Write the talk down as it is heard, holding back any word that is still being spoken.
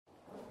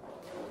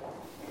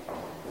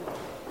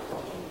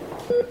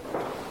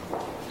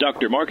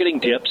Dr. Marketing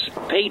Tips,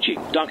 paging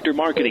Dr.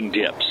 Marketing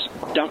Tips.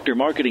 Dr.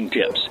 Marketing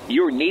Tips,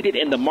 you're needed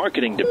in the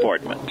marketing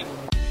department.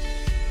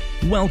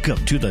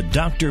 Welcome to the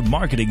Dr.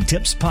 Marketing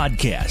Tips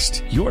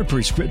Podcast, your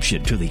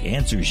prescription to the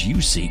answers you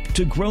seek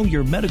to grow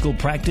your medical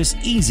practice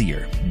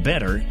easier,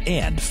 better,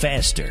 and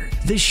faster.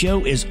 This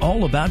show is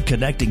all about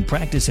connecting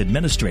practice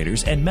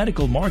administrators and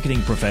medical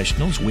marketing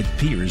professionals with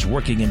peers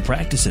working in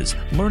practices,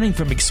 learning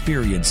from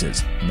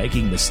experiences,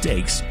 making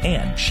mistakes,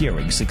 and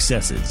sharing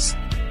successes.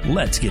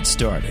 Let's get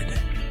started.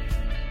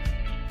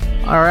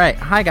 All right.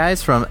 Hi,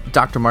 guys, from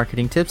Dr.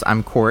 Marketing Tips.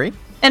 I'm Corey.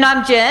 And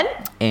I'm Jen.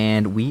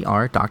 And we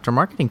are Dr.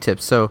 Marketing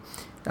Tips. So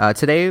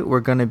today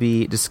we're going to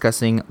be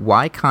discussing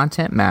why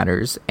content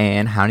matters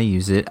and how to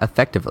use it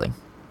effectively.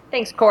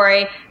 Thanks,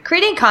 Corey.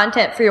 Creating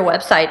content for your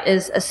website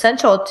is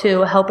essential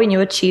to helping you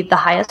achieve the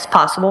highest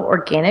possible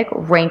organic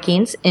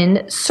rankings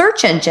in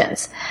search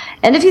engines.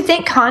 And if you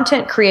think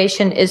content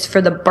creation is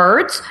for the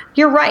birds,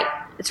 you're right.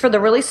 It's for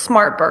the really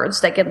smart birds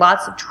that get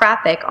lots of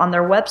traffic on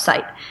their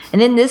website.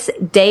 And in this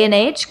day and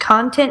age,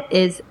 content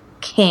is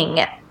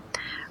king.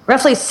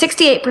 Roughly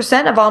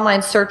 68% of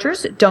online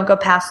searchers don't go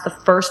past the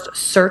first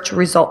search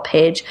result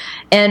page,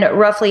 and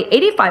roughly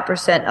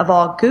 85% of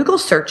all Google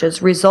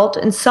searches result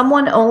in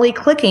someone only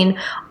clicking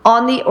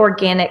on the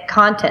organic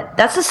content.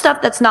 That's the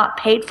stuff that's not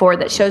paid for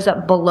that shows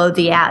up below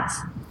the ads.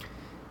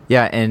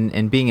 Yeah,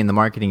 and being in the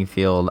marketing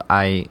field,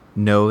 I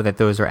know that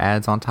those are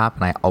ads on top,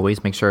 and I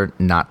always make sure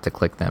not to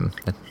click them.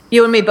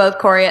 You and me both,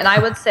 Corey, and I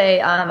would say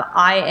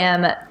I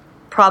am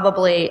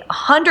probably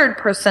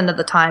 100% of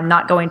the time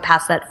not going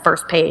past that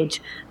first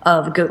page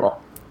of Google.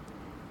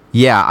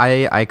 Yeah,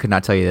 I could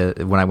not tell you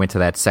when I went to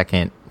that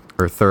second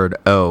or third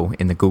O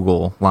in the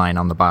Google line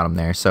on the bottom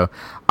there. So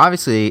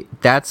obviously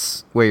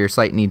that's where your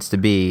site needs to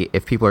be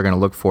if people are going to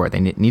look for it.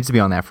 It needs to be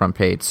on that front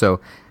page.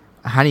 So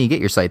how do you get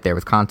your site there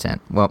with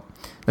content? Well,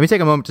 let me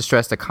take a moment to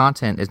stress that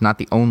content is not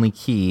the only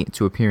key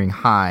to appearing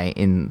high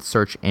in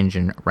search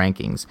engine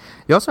rankings.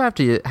 You also have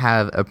to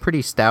have a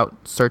pretty stout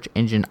search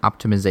engine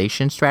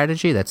optimization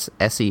strategy, that's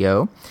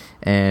SEO,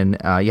 and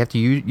you have to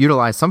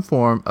utilize some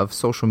form of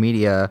social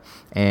media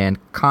and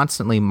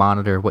constantly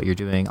monitor what you're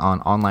doing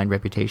on online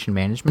reputation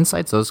management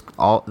sites.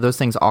 Those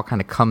things all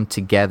kind of come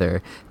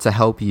together to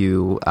help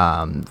you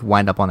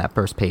wind up on that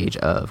first page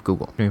of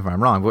Google. If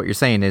I'm wrong, what you're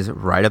saying is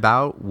write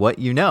about what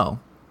you know.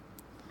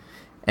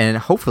 And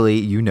hopefully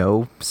you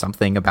know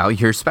something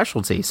about your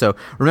specialty. So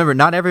remember,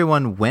 not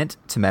everyone went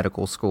to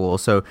medical school.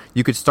 So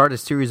you could start a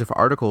series of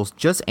articles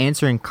just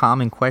answering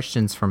common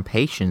questions from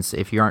patients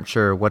if you aren't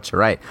sure what to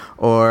write.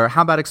 Or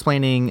how about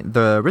explaining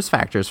the risk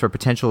factors for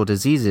potential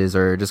diseases,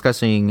 or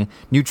discussing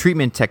new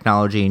treatment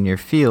technology in your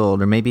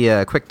field, or maybe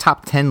a quick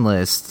top 10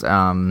 list.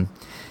 And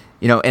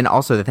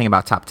also the thing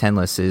about top 10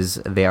 lists is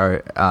they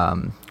are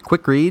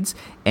quick reads,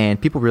 and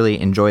people really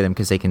enjoy them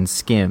because they can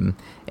skim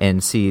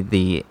and see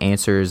the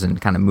answers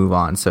and kind of move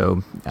on.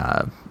 So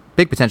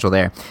big potential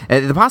there.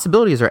 The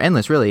possibilities are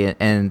endless, really,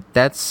 and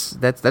that's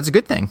a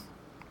good thing.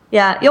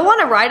 Yeah, you'll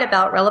want to write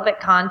about relevant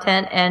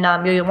content,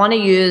 and you'll want to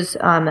use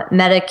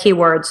meta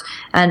keywords.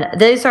 And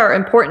these are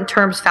important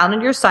terms found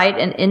in your site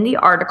and in the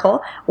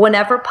article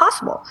whenever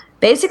possible.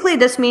 Basically,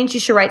 this means you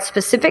should write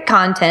specific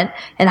content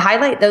and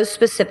highlight those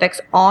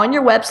specifics on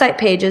your website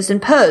pages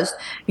and posts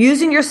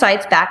using your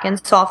site's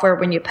backend software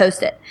when you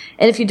post it.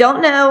 And if you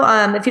don't know,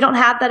 if you don't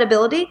have that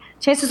ability,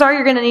 chances are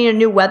you're going to need a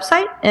new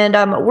website, and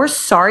we're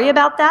sorry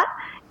about that.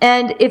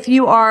 And if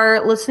you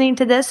are listening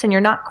to this and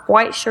you're not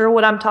quite sure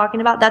what I'm talking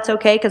about, that's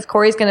okay, because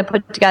Corey's going to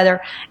put together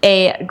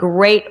a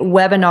great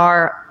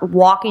webinar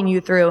walking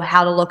you through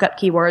how to look up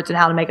keywords and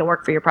how to make it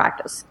work for your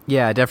practice.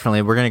 Yeah,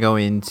 definitely. We're going to go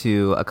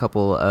into a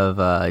couple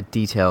of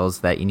details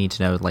that you need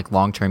to know, like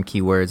long-term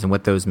keywords and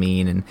what those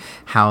mean and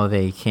how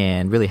they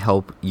can really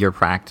help your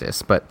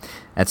practice. But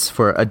that's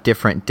for a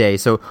different day.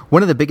 So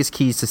one of the biggest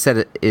keys to set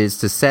it is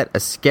to set a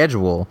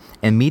schedule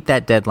and meet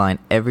that deadline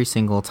every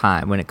single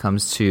time when it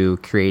comes to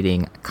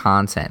creating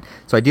content.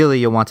 So ideally,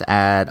 you'll want to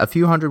add a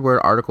few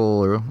 100-word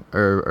article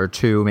or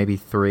two, maybe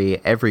 3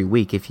 every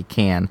week if you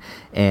can.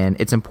 And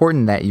it's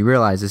important that you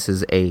realize this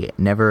is a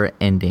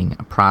never-ending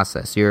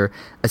process. You're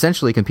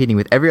essentially competing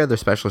with every other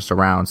specialist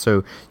around,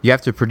 so you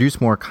have to produce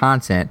more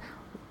content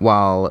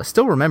while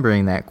still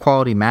remembering that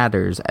quality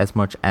matters as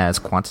much as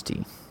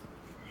quantity.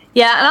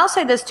 Yeah, and I'll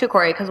say this too,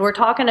 Corey, because we're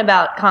talking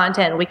about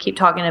content. We keep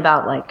talking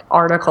about like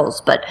articles,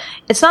 but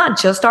it's not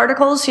just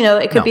articles.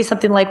 It could be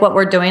something like what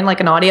we're doing, like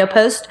an audio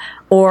post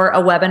or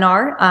a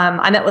webinar.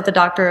 I met with the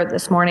doctor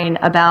this morning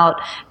about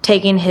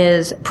taking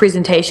his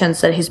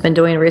presentations that he's been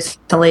doing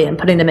recently and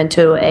putting them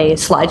into a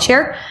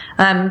SlideShare.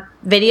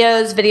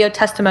 Videos, video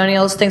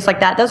testimonials, things like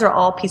that. Those are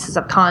all pieces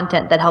of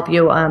content that help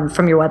you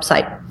from your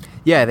website.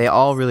 Yeah, they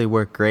all really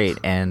work great.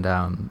 And,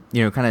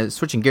 kind of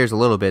switching gears a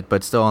little bit,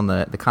 but still on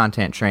the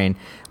content train,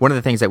 one of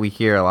the things that we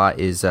hear a lot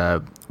is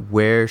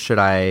where should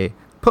I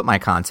put my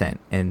content?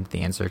 And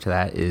the answer to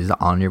that is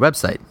on your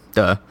website.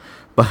 Duh.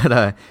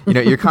 But,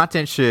 your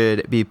content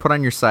should be put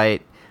on your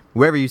site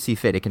wherever you see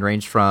fit. It can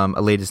range from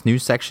a latest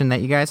news section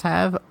that you guys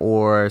have,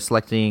 or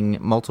selecting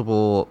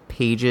multiple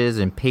pages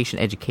and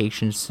patient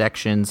education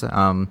sections.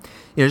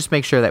 Just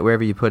make sure that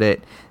wherever you put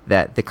it,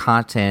 that the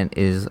content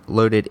is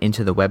loaded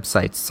into the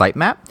website's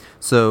sitemap,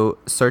 so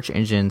search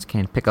engines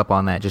can pick up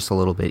on that just a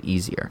little bit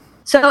easier.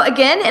 So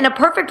again, in a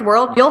perfect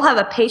world, you'll have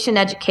a patient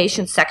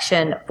education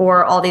section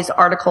for all these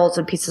articles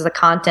and pieces of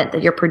content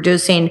that you're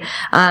producing,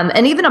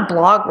 and even a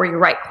blog where you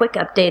write quick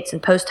updates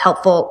and post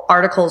helpful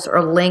articles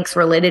or links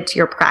related to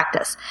your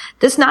practice.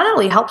 This not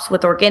only helps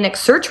with organic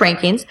search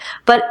rankings,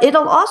 but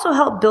it'll also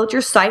help build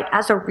your site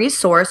as a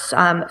resource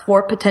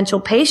for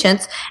potential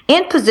patients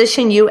and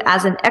position you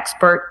as an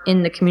expert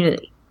in the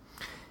community.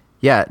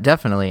 Yeah,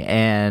 definitely.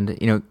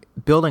 And,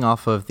 building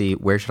off of the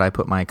where should I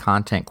put my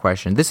content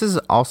question, this is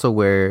also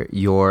where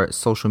your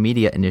social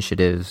media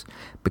initiatives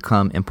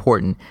become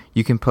important.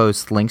 You can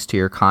post links to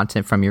your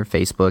content from your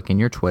Facebook and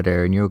your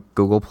Twitter and your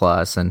Google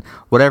Plus and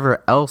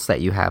whatever else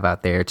that you have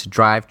out there to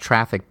drive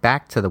traffic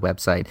back to the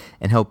website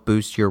and help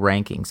boost your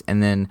rankings.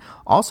 And then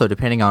also,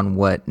 depending on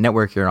what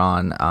network you're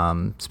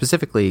on,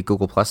 specifically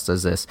Google Plus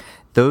does this,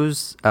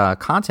 those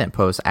content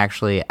posts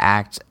actually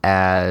act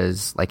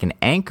as like an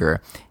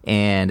anchor,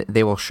 and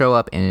they will show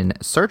up in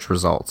search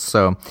results.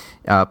 So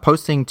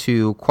posting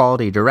to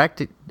quality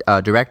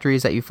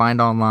directories that you find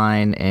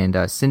online and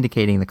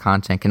syndicating the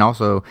content can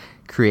also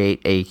create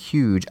a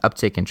huge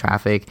uptick in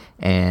traffic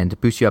and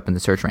boost you up in the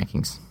search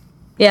rankings.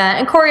 Yeah,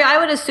 and Corey, I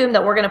would assume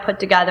that we're going to put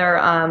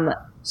together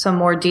some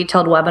more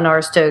detailed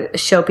webinars to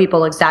show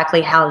people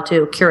exactly how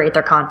to curate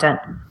their content.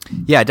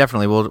 Yeah,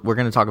 definitely. We're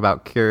going to talk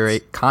about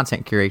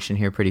content curation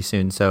here pretty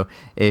soon. So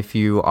if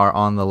you are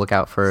on the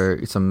lookout for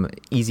some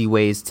easy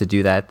ways to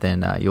do that,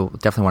 then you'll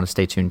definitely want to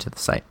stay tuned to the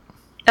site.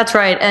 That's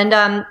right. And,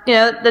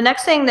 the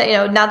next thing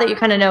that, now that you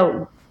kind of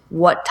know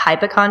what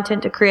type of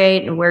content to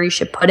create and where you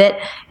should put it,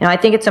 I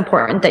think it's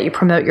important that you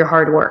promote your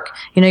hard work.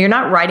 You're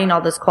not writing all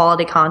this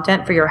quality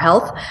content for your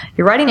health.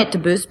 You're writing it to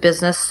boost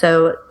business.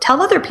 So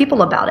tell other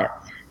people about it.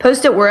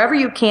 Post it wherever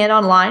you can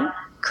online.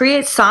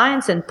 Create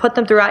signs and put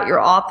them throughout your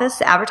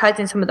office,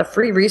 advertising some of the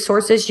free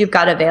resources you've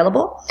got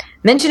available.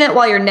 Mention it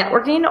while you're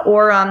networking,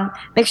 or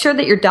make sure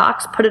that your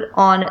docs put it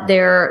on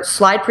their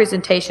slide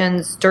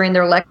presentations during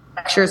their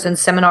lectures and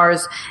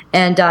seminars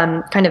and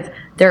kind of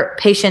their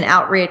patient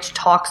outreach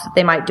talks that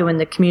they might do in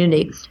the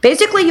community.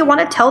 Basically, you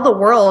want to tell the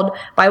world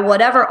by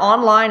whatever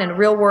online and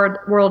real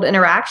world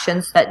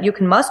interactions that you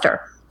can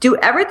muster. Do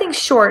everything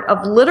short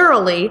of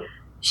literally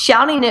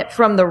shouting it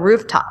from the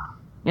rooftop.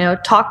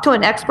 Talk to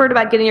an expert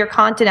about getting your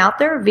content out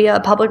there via a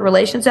public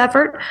relations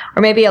effort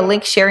or maybe a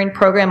link sharing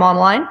program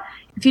online.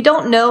 If you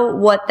don't know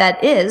what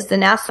that is,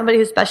 then ask somebody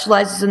who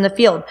specializes in the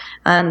field.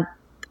 And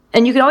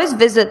you can always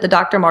visit the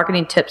Dr.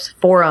 Marketing Tips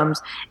forums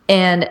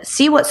and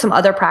see what some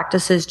other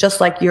practices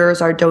just like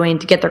yours are doing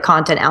to get their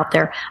content out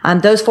there.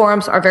 Those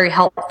forums are very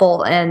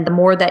helpful, and the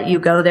more that you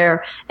go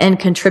there and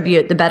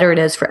contribute, the better it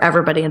is for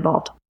everybody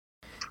involved.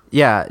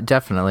 Yeah,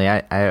 definitely.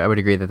 I would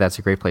agree that that's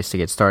a great place to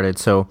get started.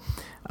 So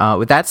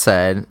with that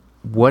said,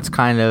 what's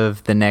kind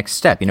of the next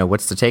step?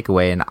 What's the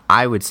takeaway? And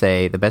I would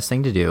say the best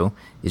thing to do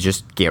is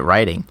just get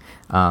writing.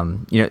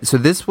 So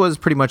this was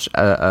pretty much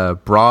a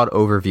broad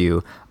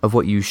overview of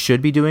what you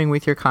should be doing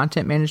with your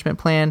content management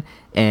plan.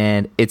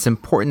 And it's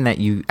important that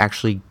you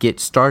actually get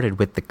started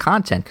with the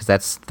content because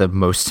that's the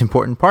most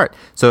important part.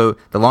 So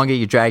the longer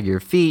you drag your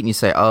feet and you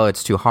say, oh,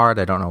 it's too hard,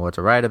 I don't know what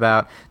to write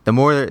about, the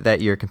more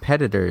that your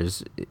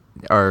competitors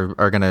are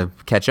going to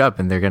catch up,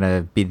 and they're going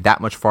to be that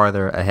much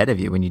farther ahead of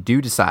you when you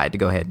do decide to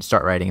go ahead and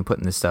start writing and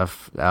putting this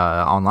stuff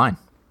online.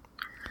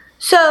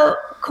 So,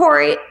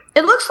 Corey,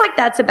 it looks like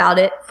that's about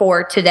it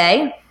for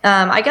today.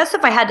 I guess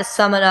if I had to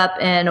sum it up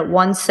in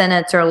one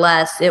sentence or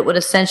less, it would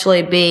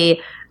essentially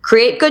be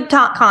create good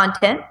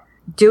content,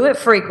 do it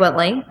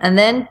frequently, and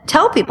then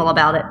tell people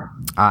about it.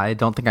 I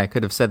don't think I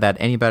could have said that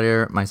any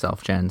better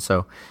myself, Jen.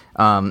 So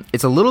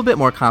it's a little bit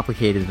more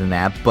complicated than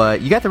that,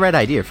 but you got the right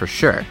idea for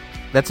sure.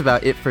 That's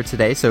about it for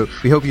today. So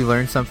we hope you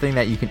learned something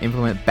that you can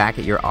implement back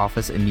at your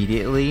office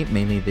immediately,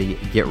 mainly the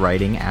get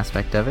writing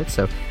aspect of it.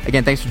 So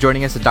again, thanks for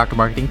joining us at Dr.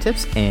 Marketing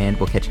Tips, and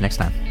we'll catch you next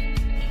time.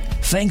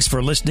 Thanks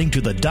for listening to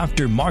the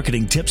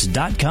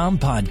drmarketingtips.com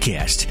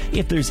podcast.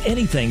 If there's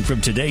anything from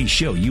today's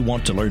show you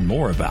want to learn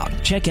more about,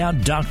 check out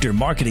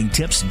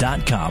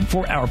drmarketingtips.com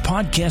for our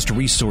podcast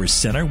resource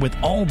center with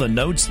all the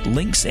notes,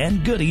 links,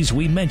 and goodies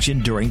we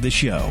mentioned during the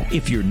show.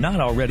 If you're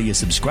not already a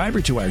subscriber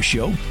to our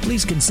show,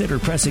 please consider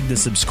pressing the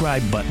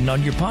subscribe button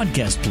on your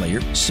podcast player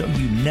so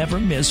you never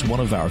miss one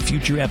of our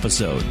future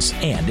episodes.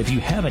 And if you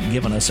haven't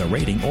given us a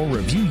rating or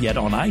review yet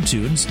on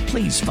iTunes,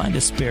 please find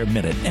a spare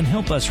minute and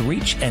help us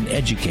reach and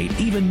educate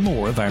even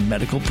more of our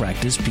medical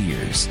practice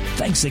peers.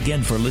 Thanks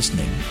again for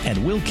listening,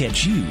 and we'll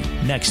catch you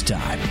next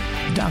time.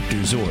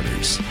 Doctor's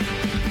orders.